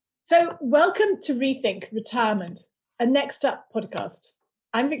So, welcome to Rethink Retirement, a Next Up podcast.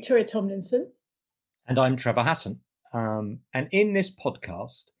 I'm Victoria Tomlinson. And I'm Trevor Hatton. And in this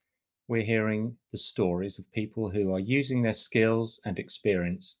podcast, we're hearing the stories of people who are using their skills and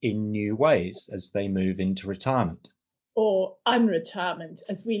experience in new ways as they move into retirement. Or unretirement,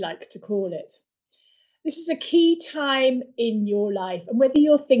 as we like to call it. This is a key time in your life, and whether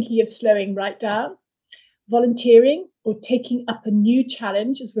you're thinking of slowing right down, volunteering, or taking up a new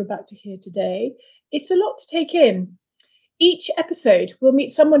challenge, as we're about to hear today, it's a lot to take in. Each episode will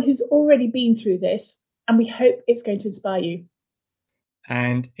meet someone who's already been through this, and we hope it's going to inspire you.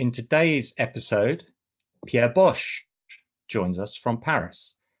 And in today's episode, Pierre Bosch joins us from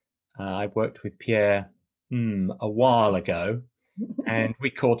Paris. I worked with Pierre a while ago, and we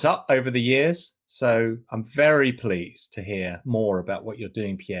caught up over the years. So I'm very pleased to hear more about what you're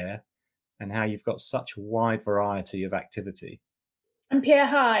doing, Pierre, and how you've got such a wide variety of activity. And Pierre,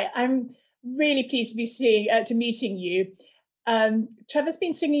 hi. I'm really pleased to be meeting you. Trevor's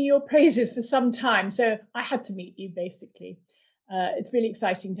been singing your praises for some time, so I had to meet you, basically. It's really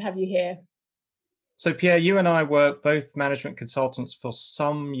exciting to have you here. So, Pierre, you and I were both management consultants for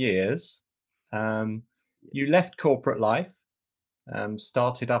some years. You left corporate life,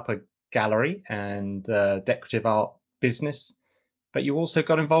 started up a gallery and decorative art business, but you also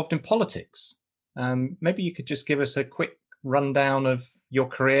got involved in politics. Maybe you could just give us a quick rundown of your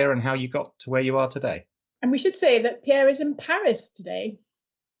career and how you got to where you are today. And we should say that Pierre is in Paris today.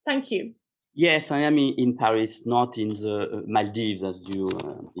 Thank you. Yes, I am in Paris, not in the Maldives, as you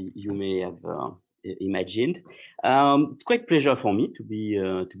may have imagined. It's a great pleasure for me to be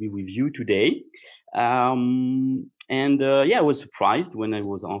with you today. I was surprised when I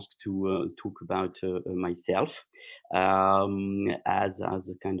was asked to talk about myself as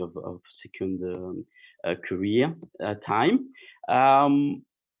a kind of second career time.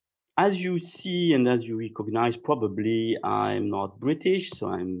 As you see and as you recognize, probably I'm not British, so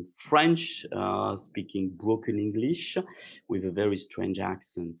I'm French, speaking broken English with a very strange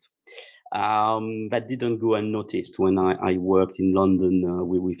accent. That didn't go unnoticed when I worked in London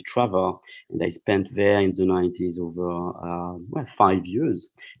with Trevor, and I spent there in the 90s over 5 years,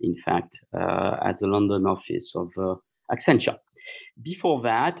 in fact, at the London office of Accenture. Before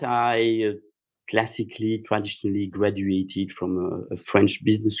that, I traditionally graduated from a French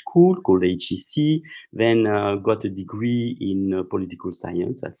business school called HEC, then got a degree in political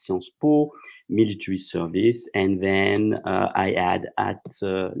science at Sciences Po, military service, and then I had at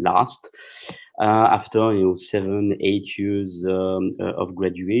last, after 7-8 years of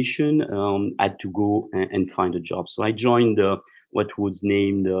graduation, had to go and find a job. So I joined what was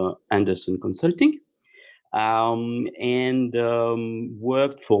named Andersen Consulting.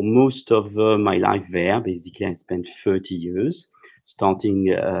 Worked for most of my life there. Basically, I spent 30 years, starting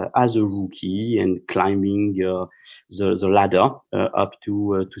as a rookie and climbing the ladder up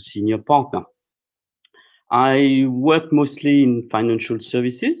to senior partner. I worked mostly in financial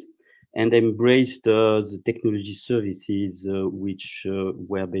services and embraced the technology services, which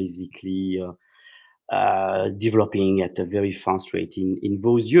were basically developing at a very fast rate in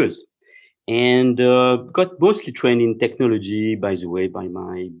those years. And got mostly trained in technology, by the way, by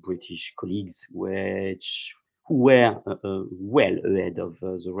my British colleagues, who were well ahead of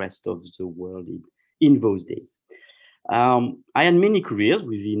the rest of the world in those days. I had many careers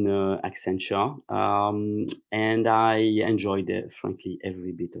within Accenture, and I enjoyed, frankly,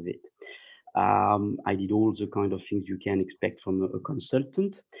 every bit of it. I did all the kind of things you can expect from a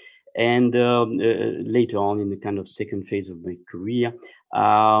consultant. And later on, in the kind of second phase of my career,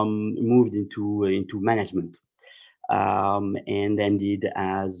 moved into management, and ended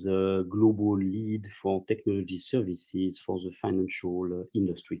as a global lead for technology services for the financial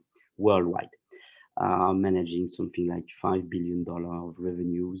industry worldwide, managing something like $5 billion of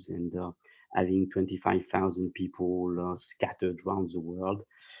revenues and having 25,000 people scattered around the world,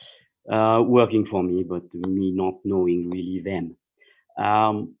 working for me, but me not knowing really them.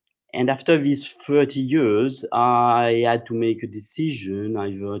 And after these 30 years, I had to make a decision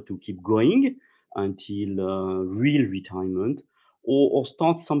either to keep going until real retirement or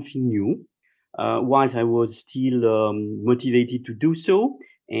start something new, whilst I was still motivated to do so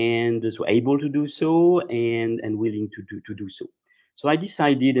and so able to do so and willing to do so. So I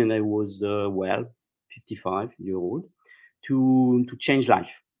decided, and I was 55-year-old, to change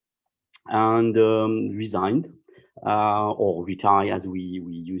life and resigned or retire, as we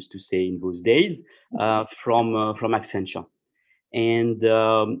used to say in those days, from Accenture. And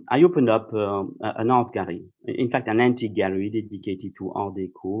I opened up an art gallery, in fact, an antique gallery dedicated to Art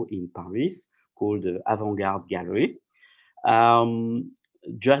Deco in Paris called Avant Garde Gallery.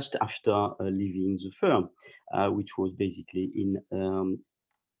 just after leaving the firm, which was basically in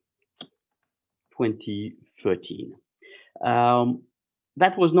 2013. Um,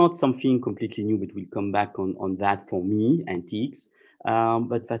 that was not something completely new, but we'll come back on that for me, antiques.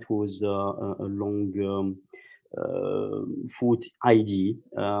 But that was a long thought idea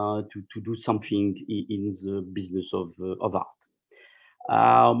to do something in the business of art.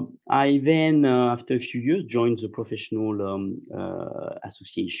 I then, after a few years, joined the professional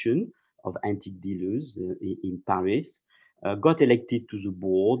association of antique dealers in Paris. Got elected to the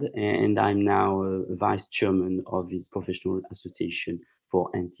board, and I'm now vice chairman of this professional association for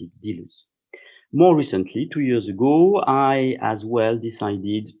antique dealers. More recently, 2 years ago, I as well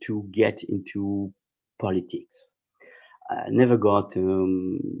decided to get into politics. I never got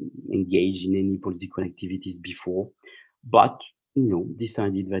engaged in any political activities before, but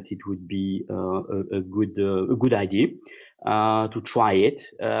decided that it would be a good idea to try it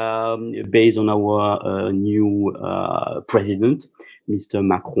based on our new president, Mr.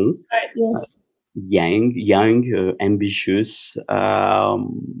 Macron. Right, yes. Young, ambitious,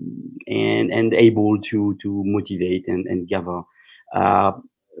 and able to motivate and gather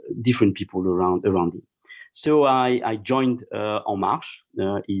different people around him. So I joined En Marche,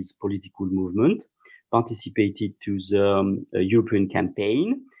 his political movement, participated to the European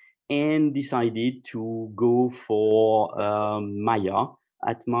campaign, and decided to go for Maya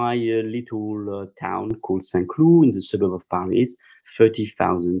at my little town called Saint-Cloud in the suburb of Paris,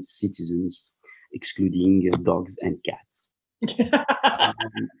 30,000 citizens, excluding dogs and cats.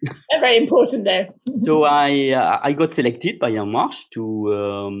 Very important there. So I got selected by En Marche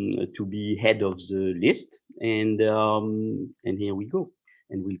to be head of the list, and here we go,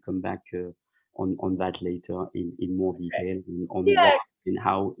 and we'll come back on that later in more detail on Yeah. and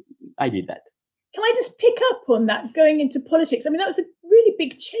how I did that. Can I just pick up on that, going into politics? I mean, that was a really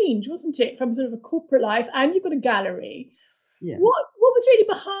big change, wasn't it, from sort of a corporate life, and you've got a gallery. Yeah. What was really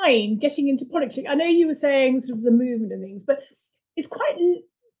behind getting into politics? I know you were saying sort of the movement and things, but it's quite,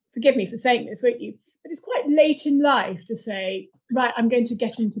 forgive me for saying this, won't you? But it's quite late in life to say, right, I'm going to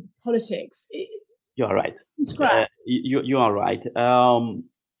get into politics. You're right. Scratch. You are right.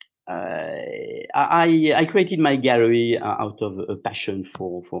 I created my gallery out of a passion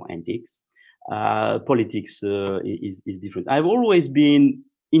for antiques. Politics is different. I've always been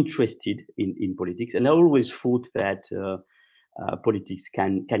interested in politics, and I always thought that politics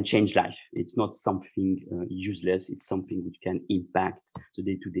can change life. It's not something useless. It's something which can impact the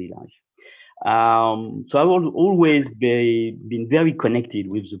day-to-day life. So I've always been very connected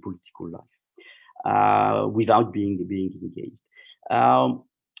with the political life without being engaged.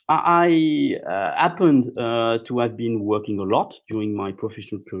 I happened to have been working a lot during my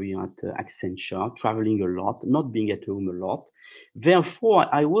professional career at Accenture, traveling a lot, not being at home a lot.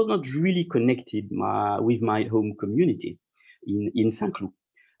 Therefore, I was not really connected with my home community in Saint-Cloud.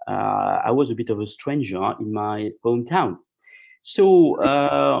 I was a bit of a stranger in my hometown. So,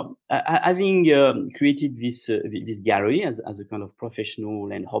 having created this gallery as a kind of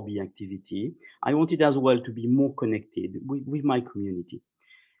professional and hobby activity, I wanted as well to be more connected with my community.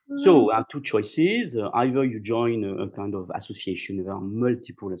 So I have two choices. Either you join a kind of association. There are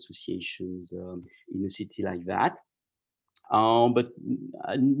multiple associations in a city like that, but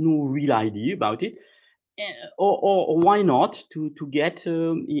no real idea about it. Or why not to get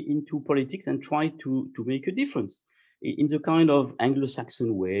into politics and try to make a difference in the kind of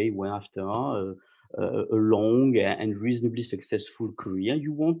Anglo-Saxon way, where after a long and reasonably successful career,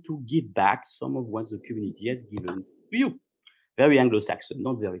 you want to give back some of what the community has given to you. Very Anglo-Saxon,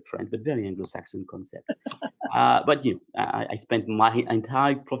 not very French, but very Anglo-Saxon concept. But I spent my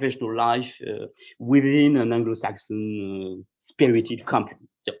entire professional life within an Anglo-Saxon spirited company,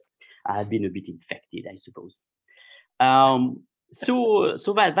 so I've been a bit infected, I suppose. So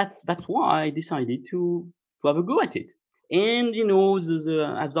that's why I decided to have a go at it. And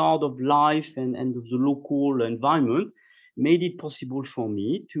the hazard of life and the local environment made it possible for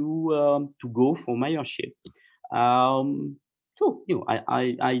me to go for mayorship. So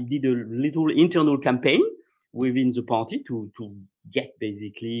I did a little internal campaign within the party to get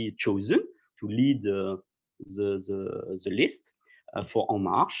basically chosen to lead the list for En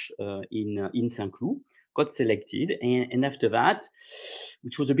Marche in Saint-Cloud. Got selected, and after that,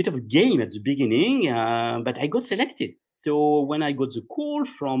 which was a bit of a game at the beginning, but I got selected. So when I got the call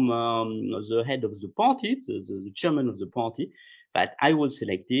from the head of the party, the chairman of the party, that I was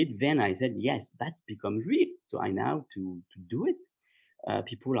selected, then I said, yes, that becomes real. So I now to do it.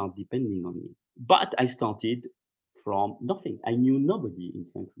 People are depending on me. But I started from nothing. I knew nobody in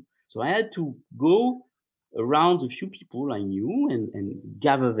Saint-Cloud. So I had to go around a few people I knew and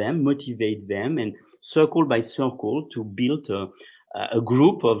gather them, motivate them, and circle by circle to build a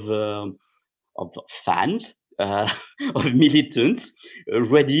group of fans, of militants,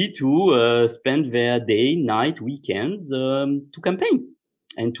 ready to spend their day, night, weekends to campaign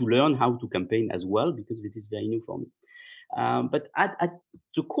and to learn how to campaign as well, because it is very new for me. But at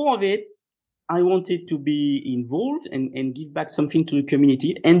the core of it, I wanted to be involved and give back something to the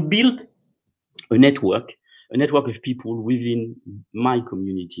community and build a network of people within my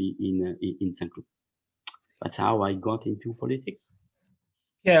community in Saint Cloud. That's how I got into politics.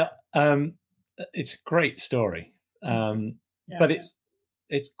 Yeah, it's a great story, but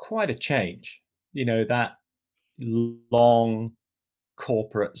it's quite a change. You know, that long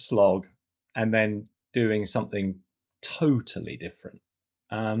corporate slog and then doing something totally different.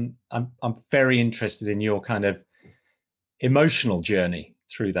 I'm very interested in your kind of emotional journey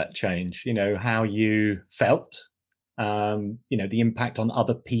through that change. You know, how you felt. You know, the impact on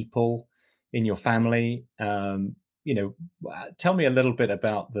other people in your family. You know, tell me a little bit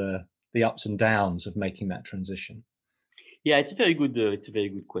about the ups and downs of making that transition. Yeah, it's a very good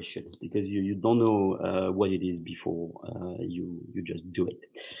question, because you don't know what it is before you just do it.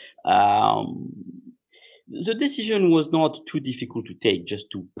 The decision was not too difficult to take, just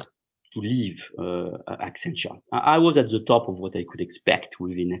to leave Accenture. I was at the top of what I could expect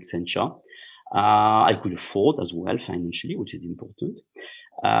within Accenture. I could afford as well financially, which is important.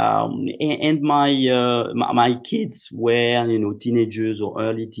 And my kids were, you know, teenagers or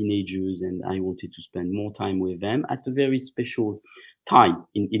early teenagers, and I wanted to spend more time with them at a very special time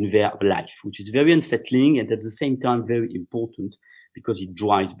in their life, which is very unsettling and at the same time very important, because it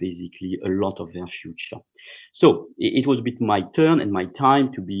drives basically a lot of their future. So it was a bit my turn and my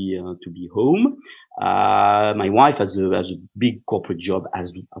time to be home. My wife has a big corporate job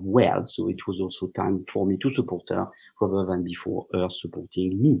as well, so it was also time for me to support her rather than before her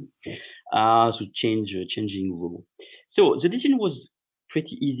supporting me. So changing role. So the decision was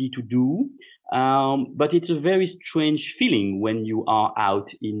pretty easy to do, but it's a very strange feeling when you are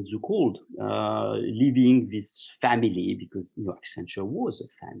out in the cold, leaving this family, because, you know, Accenture was a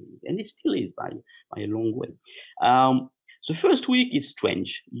family, and it still is by a long way. The first week is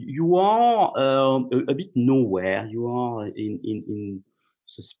strange. You are a bit nowhere. You are in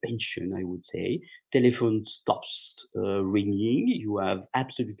suspension, I would say. Telephone stops ringing. You have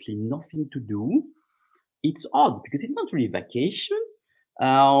absolutely nothing to do. It's odd because it's not really vacation.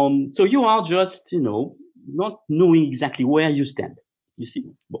 So you are just, you know, not knowing exactly where you stand. You see,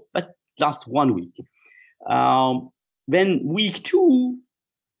 but last 1 week. Then week 2,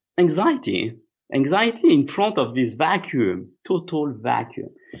 anxiety in front of this vacuum, total vacuum.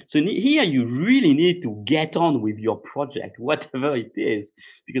 So here you really need to get on with your project, whatever it is,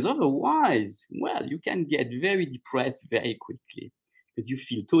 because otherwise, well, you can get very depressed very quickly, because you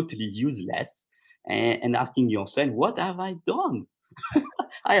feel totally useless and asking yourself, what have I done?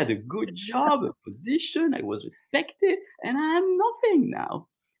 I had a good job, a position, I was respected, and I am nothing now.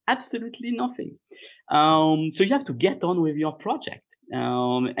 Absolutely nothing. So you have to get on with your project.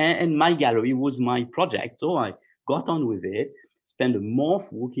 And my gallery was my project, so I got on with it. Spent a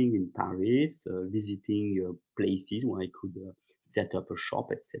month working in Paris, visiting places where I could set up a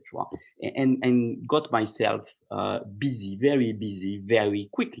shop, etc., and got myself busy, very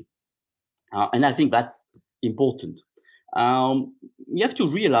quickly. And I think that's important. You have to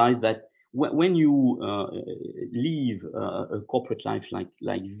realize that when you leave a corporate life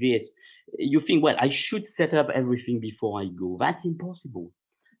like this, you think, well, I should set up everything before I go. That's impossible.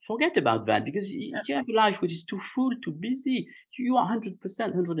 Forget about that, because you have a life which is too full, too busy. You are 100%,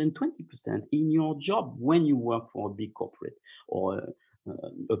 120% in your job when you work for a big corporate or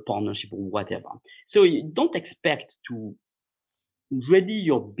a partnership or whatever. So you don't expect to ready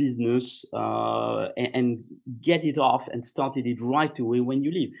your business and get it off and started it right away when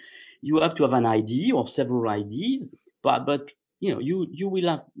you leave. You have to have an idea or several ideas, but you know you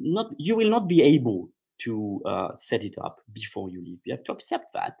will not be able to set it up before you leave. You have to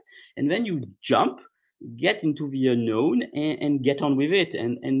accept that, and then you jump, get into the unknown, and get on with it.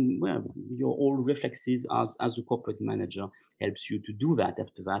 And well, your old reflexes as a corporate manager helps you to do that.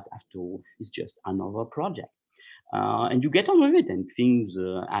 After all, it's just another project. And you get on with it, and things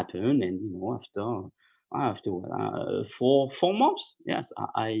happen. And you know, after 4 months, yes,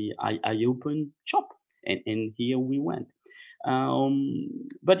 I opened shop, and here we went.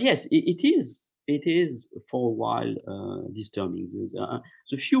 But yes, it is for a while disturbing.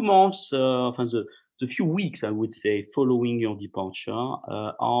 The few months, the few weeks, I would say, following your departure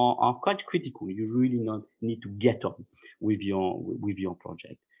are quite critical. You really not need to get on with your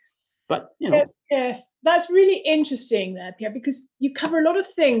project. But you know, Yes, that's really interesting there, Pierre, because you cover a lot of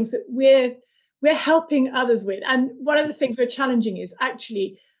things that we're helping others with. And one of the things we're challenging is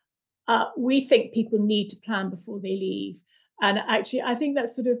actually we think people need to plan before they leave. And actually, I think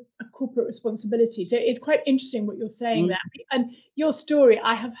that's sort of a corporate responsibility. So it's quite interesting what you're saying there. And your story,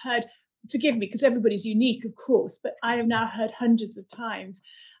 I have heard, forgive me, because everybody's unique, of course, but I have now heard hundreds of times.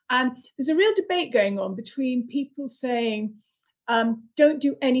 And there's a real debate going on between people saying, don't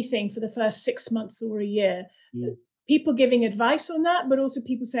do anything for the first 6 months or a year. People giving advice on that, but also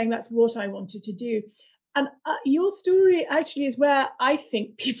people saying that's what I wanted to do. And your story actually is where I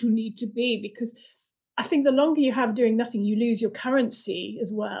think people need to be, because I think the longer you have doing nothing, you lose your currency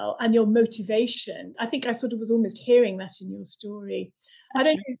as well and your motivation. I think I sort of was almost hearing that in your story. I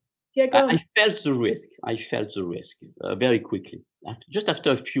don't know. Yeah, go on. I felt the risk. I felt the risk very quickly. Just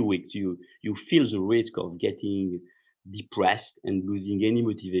after a few weeks, you feel the risk of getting depressed and losing any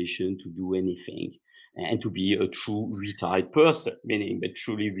motivation to do anything and to be a true retired person, meaning that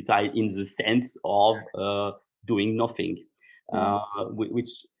truly retired in the sense of doing nothing.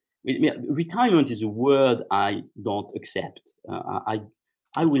 Retirement is a word I don't accept.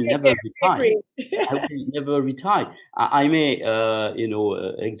 I will never retire. I will never retire. I may,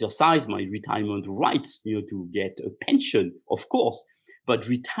 exercise my retirement rights, to get a pension, of course, but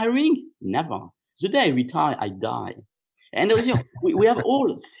retiring, never. The day I retire, I die. And we have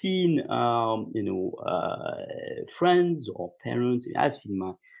all seen, friends or parents. I've seen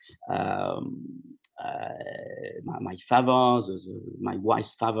my father, my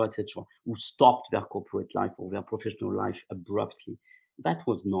wife's father, etc., who stopped their corporate life or their professional life abruptly. That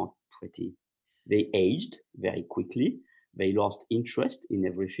was not pretty. They aged very quickly. They lost interest in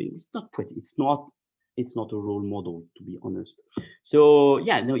everything. It's not pretty. It's not a role model, to be honest. So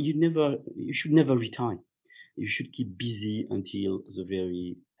yeah, no, you should never retire. You should keep busy until the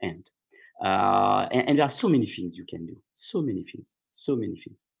very end. And there are so many things you can do. So many things.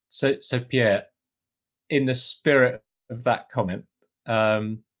 So Pierre, in the spirit of that comment,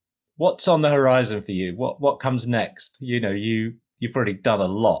 what's on the horizon for you? What comes next? You've already done a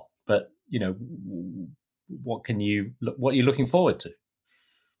lot, but what are you looking forward to?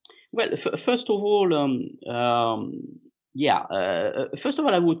 Well, first of all, first of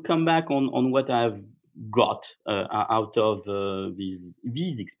all, I would come back on what I've got out of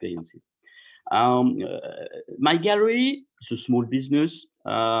these experiences. My gallery is a small business,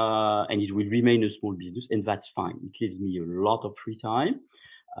 and it will remain a small business, and that's fine. It gives me a lot of free time.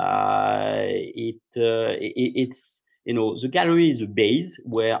 It's the gallery is a base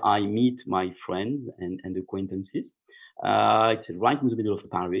where I meet my friends and acquaintances. It's right in the middle of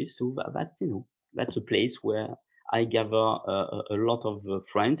Paris, so that's a place where I gather a lot of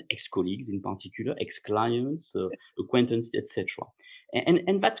friends, ex-colleagues in particular, ex-clients, acquaintances, etc.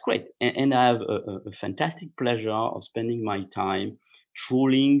 And that's great. And I have a fantastic pleasure of spending my time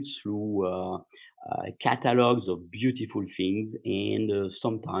trawling through catalogs of beautiful things, and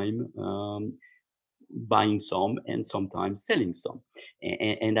sometimes buying some and sometimes selling some,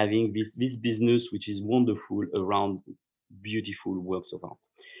 and having this business which is wonderful around beautiful works of art.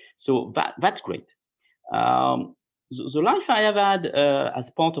 So that's great. The life I have had as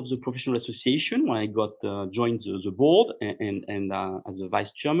part of the professional association, when I got joined the board and as a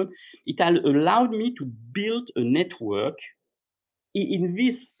vice chairman, it allowed me to build a network in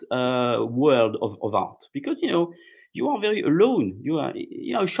this world of art, because you are very alone. You are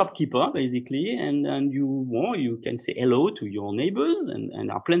a shopkeeper basically, and you can say hello to your neighbors, and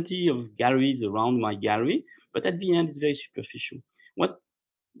there are plenty of galleries around my gallery, but at the end it's very superficial. What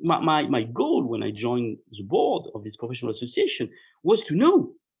my goal when I joined the board of this professional association was to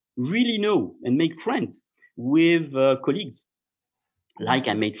really know and make friends with colleagues, like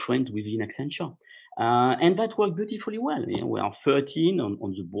I made friends within Accenture. And that worked beautifully well. We are 13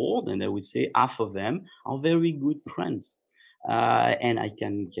 on the board, and I would say half of them are very good friends. And I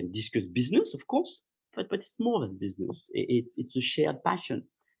can discuss business, of course, but it's more than business. It's a shared passion.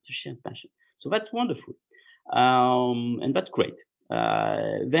 So that's wonderful. And that's great.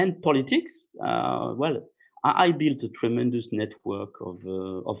 Then politics. Well, I built a tremendous network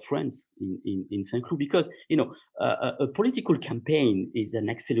of friends in Saint Cloud, because a political campaign is an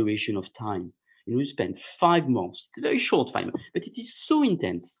acceleration of time. You spend 5 months. It's a very short 5 months, but it is so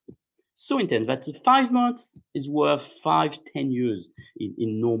intense that 5 months is worth 5-10 years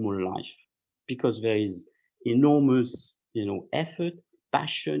in normal life, because there is enormous effort,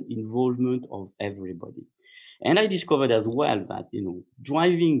 passion, involvement of everybody. And I discovered as well that,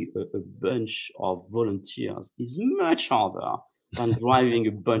 driving a bunch of volunteers is much harder than driving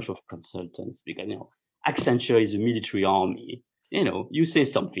a bunch of consultants, because, Accenture is a military army. you say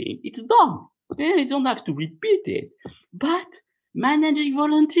something, it's done. You don't have to repeat it. But managing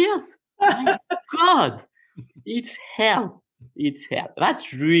volunteers, my God, it's hell. It's hell.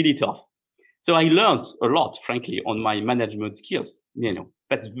 That's really tough. So I learned a lot, frankly, on my management skills.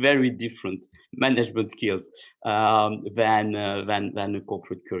 That's very different management skills than a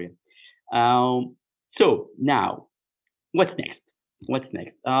corporate career. So now, what's next? What's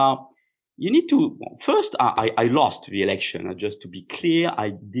next? You need to first. I lost the election. Just to be clear,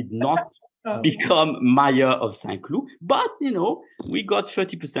 I did not become mayor of Saint-Cloud, but we got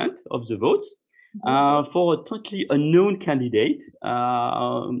 30% of the votes. For a totally unknown candidate.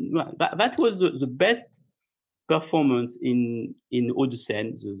 That was the best performance in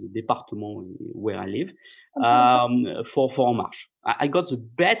Hauts-de-Seine, the department where I live, for En Marche. I got the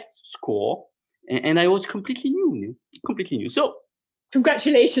best score, and I was completely new. So,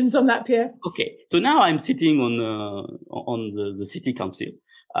 congratulations on that, Pierre. Okay, so now I'm sitting on the city council.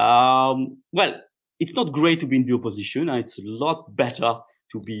 Well, it's not great to be in the opposition. It's a lot better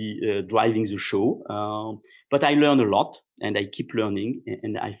to be driving the show. But I learn a lot, and I keep learning,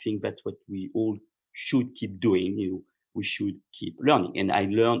 and I think that's what we all should keep doing. We should keep learning, and I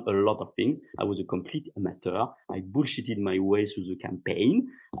learned a lot of things. I was a complete amateur. I bullshitted my way through the campaign.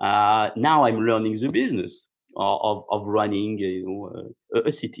 Now I'm learning the business of running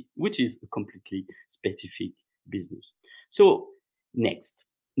a city, which is a completely specific business. So next,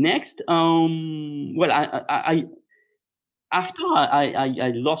 well, I after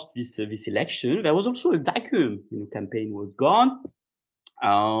I lost this election, there was also a vacuum. Campaign was gone,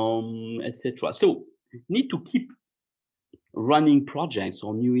 etc. So need to keep running projects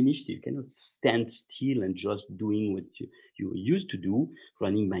or new initiatives. Cannot stand still and just doing what you used to do,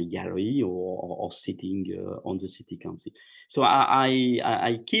 running my gallery or sitting on the city council. So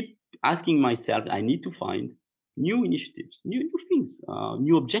I keep asking myself, I need to find new initiatives, new things,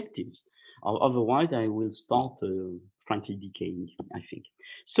 new objectives. Otherwise, I will start frankly decaying, I think.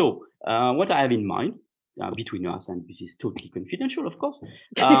 So what I have in mind, between us, and this is totally confidential, of course.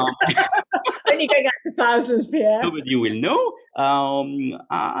 Only going out to thousands, Pierre. Nobody will know.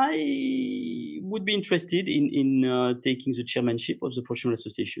 I would be interested in taking the chairmanship of the professional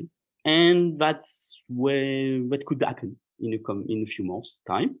association, and that's what could happen in a few months'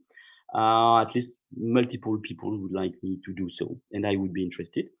 time. At least multiple people would like me to do so, and I would be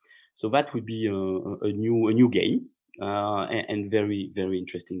interested. So that would be a new game, and very, very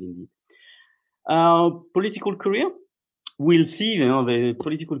interesting indeed. Political career. We'll see. The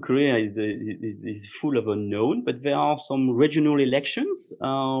political career is full of unknown, but there are some regional elections,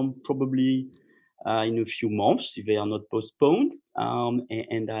 probably in a few months if they are not postponed.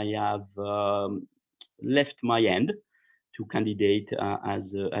 And I have left my hand to candidate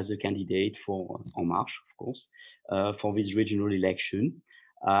as a candidate for En Marche, of course, for this regional election.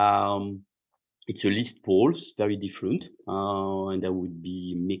 It's a list poll, very different, and I would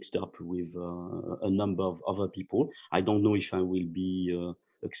be mixed up with a number of other people. I don't know if I will be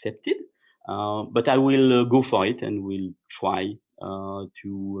accepted, but I will go for it and will try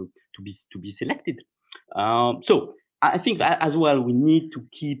to be selected. So I think that as well we need to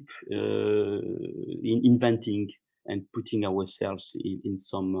keep inventing and putting ourselves in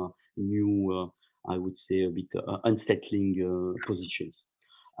some new, I would say, a bit unsettling positions.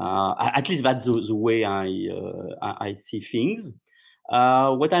 At least that's the way I see things.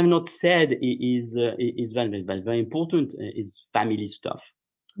 What I've not said is very important is family stuff.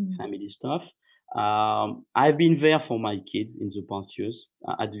 Family stuff. I've been there for my kids in the past years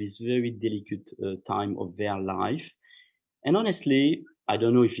at this very delicate time of their life, and honestly, I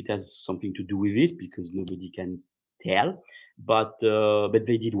don't know if it has something to do with it because nobody can tell, but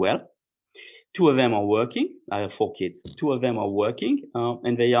they did well. 2 of them are working. I have 4 kids. 2 of them are working,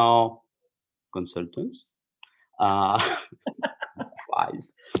 and they are consultants.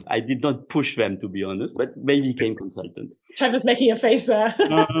 Twice. I did not push them, to be honest, but they became consultants. Trevor's making a face there.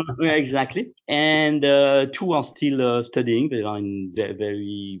 Yeah, exactly. And 2 are still studying. They are in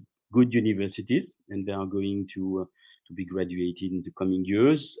very good universities, and they are going to be graduated in the coming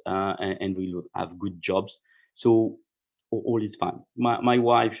years, and will have good jobs. So all is fine. My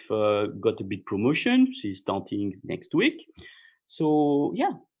wife got a big promotion. She's starting next week. So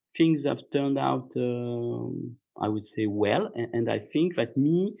yeah, things have turned out, I would say, well. And I think that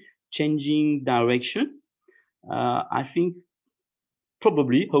me changing direction, I think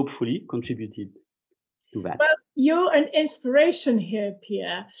probably, hopefully, contributed to that. Well, You're an inspiration here,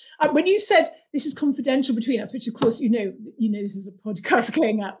 Pierre. When you said this is confidential between us, which of course you know this is a podcast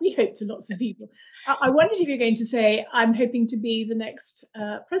going out. We hope to lots of people. I wondered if you're going to say I'm hoping to be the next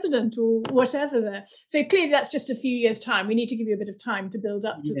president or whatever. There. So clearly that's just a few years' time. We need to give you a bit of time to build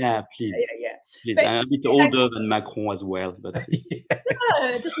up to. Yeah, please. Yeah. Please. But, I'm a bit older than Macron as well, but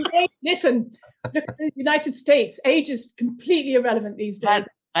listen. Look at the United States. Age is completely irrelevant these days.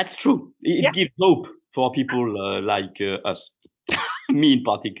 That's true. It gives hope for people like us, me in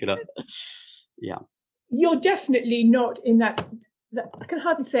particular. Yeah. You're definitely not in that I can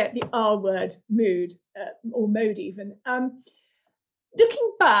hardly say it, the R word mood or mode even.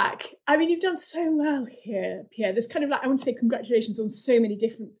 Looking back, I mean, you've done so well here, Pierre. There's kind of like, I want to say congratulations on so many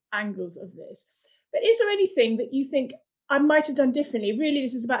different angles of this. But is there anything that you think I might have done differently? Really,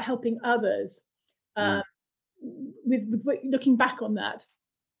 this is about helping others with looking back on that.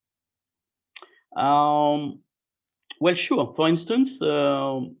 Well, sure. For instance,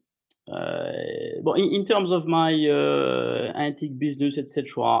 well, in terms of my antique business,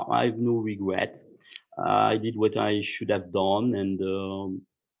 etc., I have no regret. I did what I should have done, and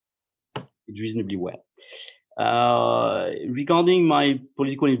it's reasonably well. Regarding my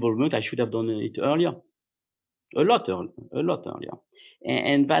political involvement, I should have done it earlier, a lot earlier,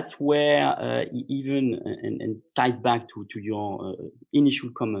 and that's where even and ties back to your initial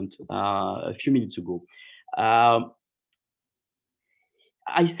comment a few minutes ago.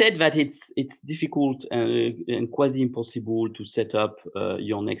 I said that it's difficult and quasi impossible to set up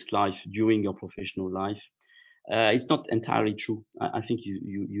your next life during your professional life. It's not entirely true. I think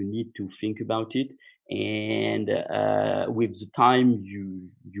you need to think about it, and with the time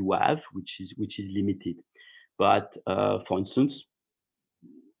you have, which is limited. But for instance,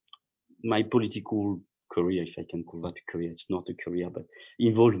 my political career, if I can call that a career, it's not a career, but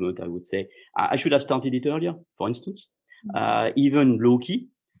involvement, I would say, I should have started it earlier. For instance. Even low-key,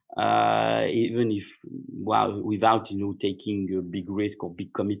 even if, well, without, taking a big risk or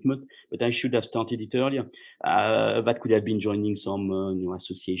big commitment, but I should have started it earlier. That could have been joining some,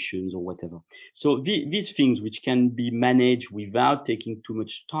 associations or whatever. So these things which can be managed without taking too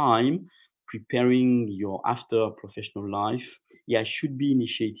much time, preparing your after professional life, should be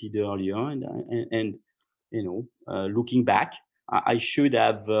initiated earlier. And looking back, I should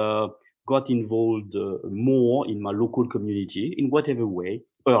have, got involved more in my local community in whatever way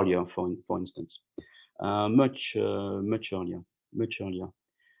earlier, for instance, much earlier. But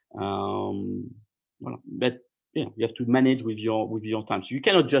you have to manage with your time. So you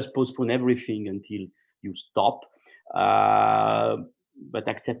cannot just postpone everything until you stop. But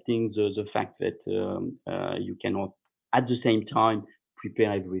accepting the fact that you cannot at the same time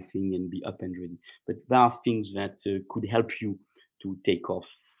prepare everything and be up and ready. But there are things that could help you to take off,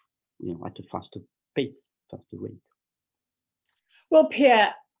 at a faster pace, faster rate. Well,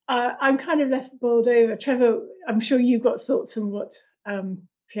 Pierre, I'm kind of left bowled over. Trevor, I'm sure you've got thoughts on what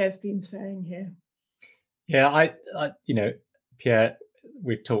Pierre's been saying here. Yeah, I Pierre,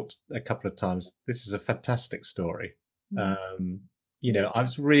 we've talked a couple of times. This is a fantastic story. I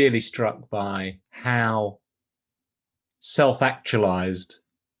was really struck by how self-actualized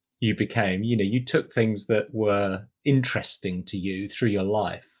you became. You took things that were interesting to you through your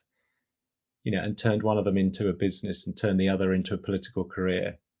life, and turned one of them into a business and turned the other into a political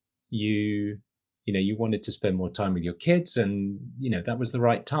career. You wanted to spend more time with your kids, and, that was the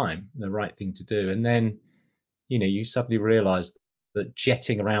right time, the right thing to do. And then, you suddenly realized that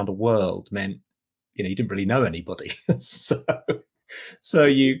jetting around the world meant, you didn't really know anybody. So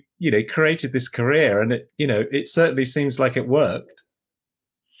you created this career, and it certainly seems like it worked.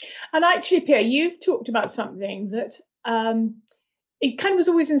 And actually, Pierre, you've talked about something that it kind of was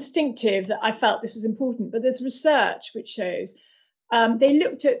always instinctive that I felt this was important, but there's research which shows they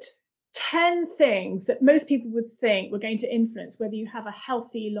looked at 10 things that most people would think were going to influence whether you have a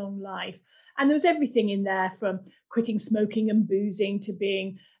healthy, long life. And there was everything in there from quitting smoking and boozing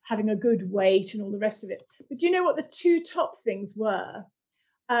to having a good weight and all the rest of it. But do you know what the two top things were?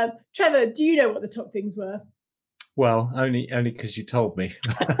 Trevor, do you know what the top things were? Well, only because you told me.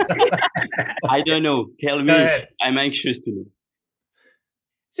 I don't know. Tell me. I'm anxious to know.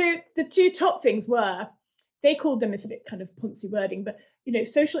 So the two top things were, they called them, it's a bit kind of poncy wording, but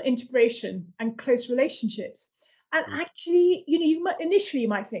social integration and close relationships. And actually, you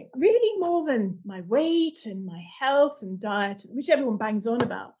might think really more than my weight and my health and diet, which everyone bangs on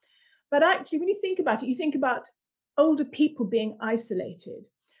about. But actually, when you think about it, you think about older people being isolated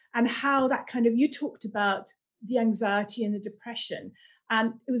and how that you talked about the anxiety and the depression.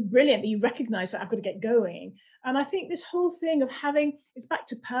 And it was brilliant that you recognized that I've got to get going. And I think this whole thing of it's back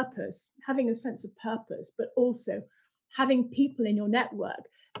to purpose, having a sense of purpose, but also having people in your network,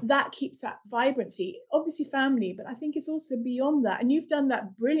 that keeps that vibrancy, obviously family, but I think it's also beyond that. And you've done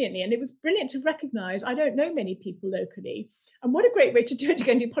that brilliantly. And it was brilliant to recognize, I don't know many people locally. And what a great way to do it, to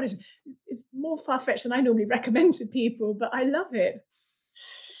go and do politics. It's more far-fetched than I normally recommend to people, but I love it.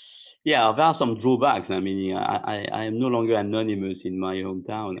 Yeah, there are some drawbacks. I mean, I am no longer anonymous in my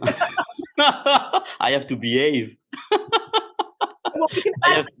hometown. I have to behave. Well, we can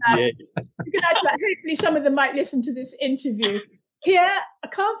add to that. We can add to that. Hopefully some of them might listen to this interview. Pierre, I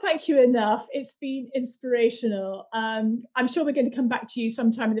can't thank you enough. It's been inspirational. I'm sure we're going to come back to you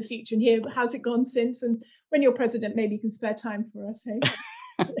sometime in the future and hear how's it gone since. And when you're president, maybe you can spare time for us. Hey?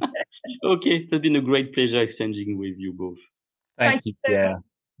 Okay, it's been a great pleasure exchanging with you both. Thank you, Pierre.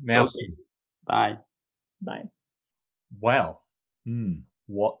 Merci. Okay. Bye. Bye. Well,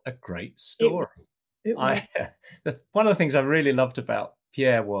 what a great story. One of the things I really loved about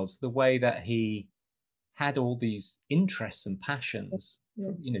Pierre was the way that he had all these interests and passions,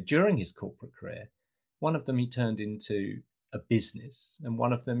 during his corporate career. One of them he turned into a business, and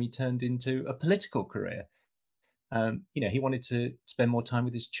one of them he turned into a political career. He wanted to spend more time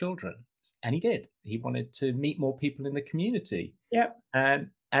with his children, and he did. He wanted to meet more people in the community. Yep.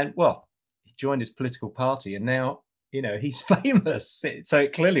 And well, he joined his political party, and now, he's famous. So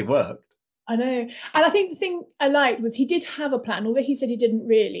it clearly worked. I know. And I think the thing I liked was he did have a plan, although he said he didn't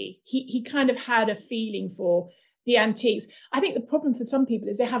really. He kind of had a feeling for the antiques. I think the problem for some people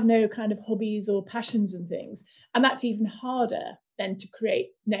is they have no kind of hobbies or passions and things. And that's even harder then to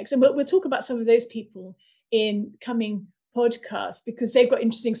create next. And we'll talk about some of those people in coming podcasts, because they've got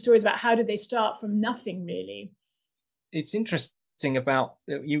interesting stories about how did they start from nothing, really. It's interesting about,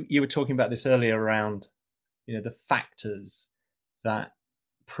 you were talking about this earlier around, the factors that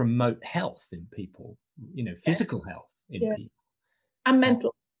promote health in people, physical health in people. And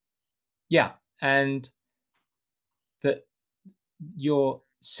mental. Yeah. And that your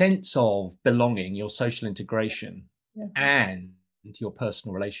sense of belonging, your social integration, and your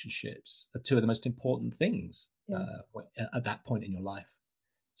personal relationships are two of the most important things at that point in your life.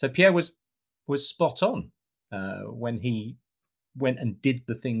 So Pierre was spot on when he went and did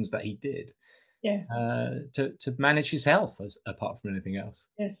the things that he did. To manage his health, apart from anything else.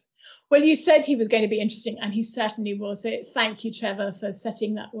 Yes. Well, you said he was going to be interesting, and he certainly was. So thank you, Trevor, for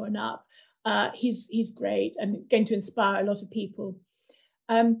setting that one up. He's great and going to inspire a lot of people.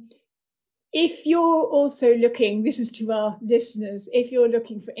 If you're also looking, this is to our listeners, if you're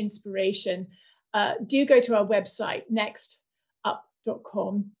looking for inspiration, do go to our website,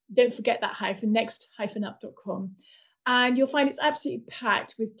 nextup.com. Don't forget that hyphen, next-up.com. And you'll find it's absolutely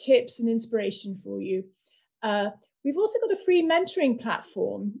packed with tips and inspiration for you. We've also got a free mentoring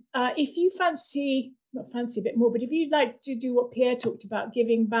platform. If you not fancy a bit more, but if you'd like to do what Pierre talked about,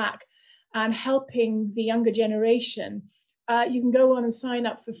 giving back and helping the younger generation, you can go on and sign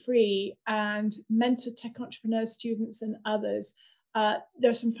up for free and mentor tech entrepreneurs, students, and others. There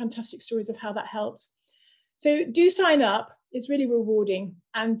are some fantastic stories of how that helps. So do sign up. It's really rewarding.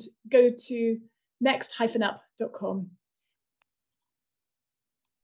 And go to next-up.com.